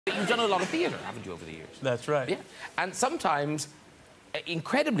You've done a lot of theatre, haven't you, over the years? That's right. Yeah. And sometimes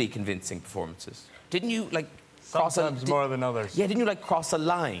incredibly convincing performances. Didn't you, like, Sometimes more than others. Yeah, didn't you, like, cross a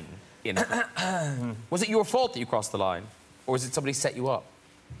line in it? Was it your fault that you crossed the line? Or was it somebody set you up?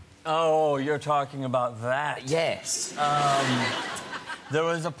 Oh, you're talking about that. Yes. There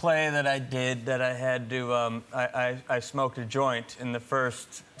was a play that I did that I had to... I smoked a joint in the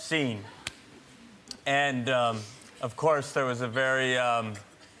first scene. And, of course, there was a very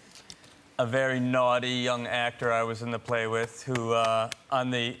naughty young actor I was in the play with who,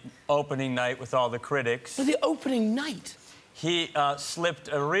 on the opening night with all the critics... For the opening night? He slipped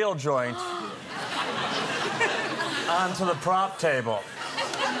a real joint onto the prop table.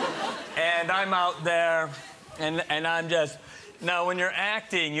 And I'm out there, and I'm just... Now, when you're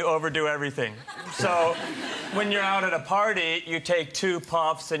acting, you overdo everything. So, when you're out at a party, you take 2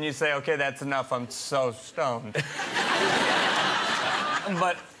 puffs and you say, okay, that's enough, I'm so stoned.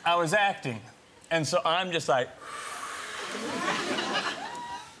 But I was acting, and so I'm just like...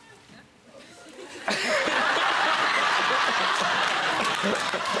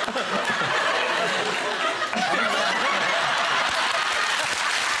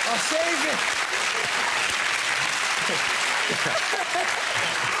 I'll save it!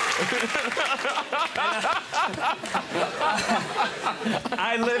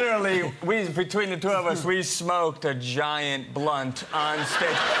 I literally, between the 2 of us, we smoked a giant blunt on stage.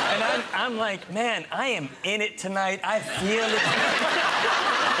 And I'm like, man, I am in it tonight. I feel it.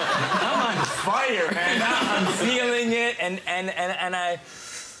 I'm on fire, man. I'm feeling it, and I...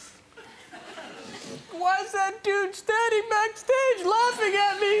 Why's that dude standing backstage laughing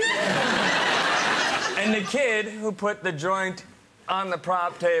at me? And the kid who put the joint on the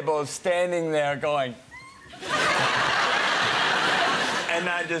prop table is standing there going... And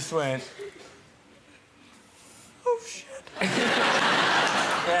I just went... Oh, shit.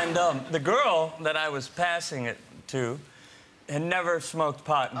 And the girl that I was passing it to had never smoked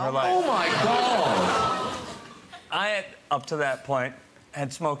pot in her life. Oh, my God! I had, up to that point,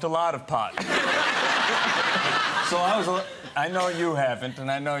 had smoked a lot of pot. So I know you haven't, and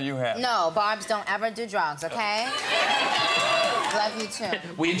I know you have. No, Barbs don't ever do drugs, okay? Love you too.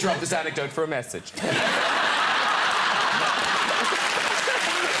 We interrupt this anecdote for a message.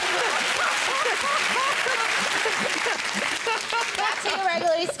 Back to your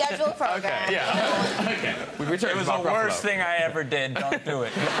regularly scheduled program. Okay, yeah. Okay. We return. It was the worst thing I ever did. Don't do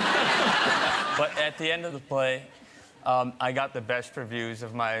it. But at the end of the play, I got the best reviews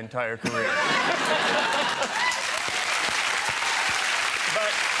of my entire career.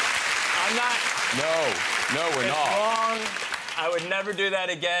 But I'm not... No, we're not. It's wrong. I would never do that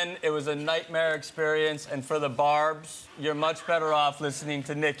again. It was a nightmare experience. And for the Barbs, you're much better off listening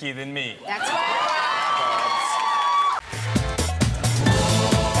to Nikki than me. That's right.